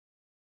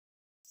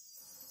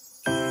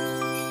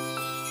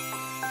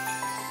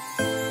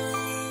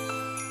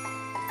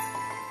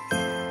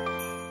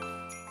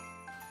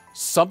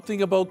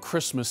Something about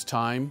Christmas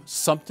time,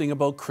 something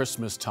about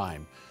Christmas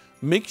time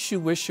makes you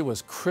wish it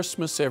was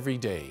Christmas every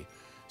day.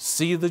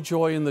 See the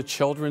joy in the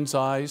children's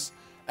eyes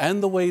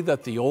and the way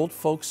that the old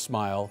folks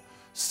smile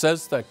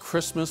says that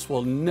Christmas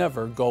will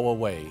never go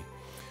away.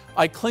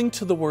 I cling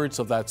to the words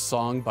of that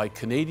song by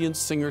Canadian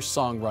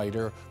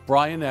singer-songwriter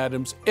Bryan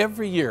Adams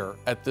every year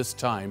at this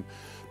time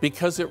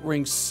because it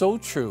rings so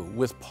true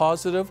with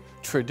positive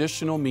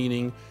traditional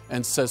meaning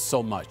and says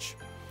so much.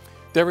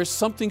 There is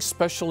something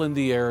special in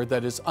the air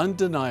that is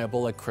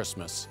undeniable at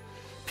Christmas.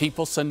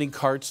 People sending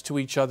cards to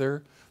each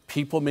other,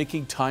 people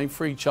making time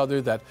for each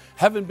other that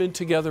haven't been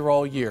together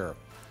all year,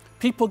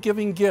 people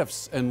giving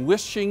gifts and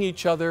wishing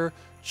each other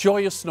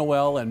joyous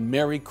Noel and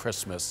Merry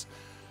Christmas.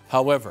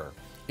 However,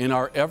 in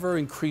our ever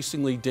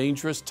increasingly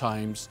dangerous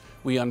times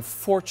we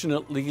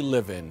unfortunately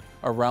live in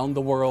around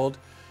the world,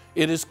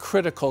 it is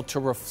critical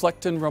to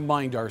reflect and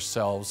remind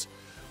ourselves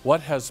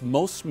what has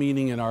most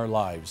meaning in our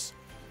lives.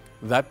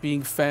 That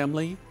being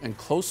family and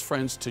close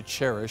friends to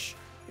cherish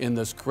in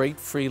this great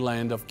free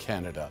land of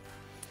Canada.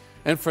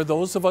 And for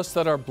those of us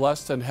that are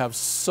blessed and have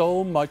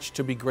so much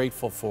to be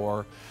grateful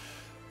for,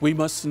 we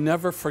must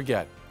never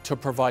forget to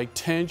provide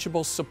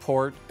tangible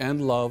support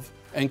and love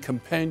and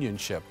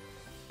companionship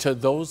to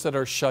those that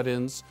are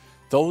shut-ins,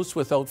 those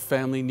without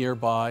family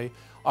nearby,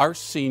 our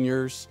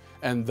seniors,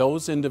 and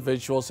those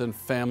individuals and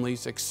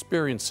families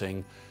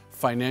experiencing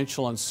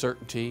financial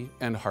uncertainty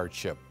and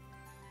hardship.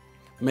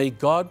 May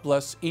God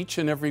bless each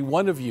and every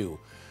one of you.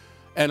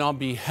 And on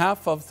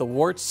behalf of the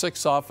Ward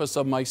 6 office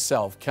of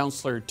myself,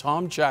 Councillor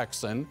Tom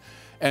Jackson,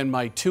 and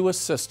my two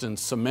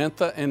assistants,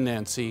 Samantha and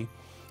Nancy,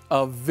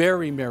 a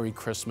very Merry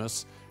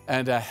Christmas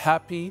and a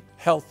happy,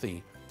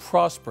 healthy,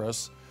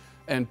 prosperous,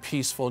 and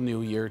peaceful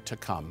New Year to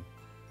come.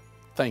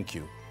 Thank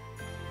you.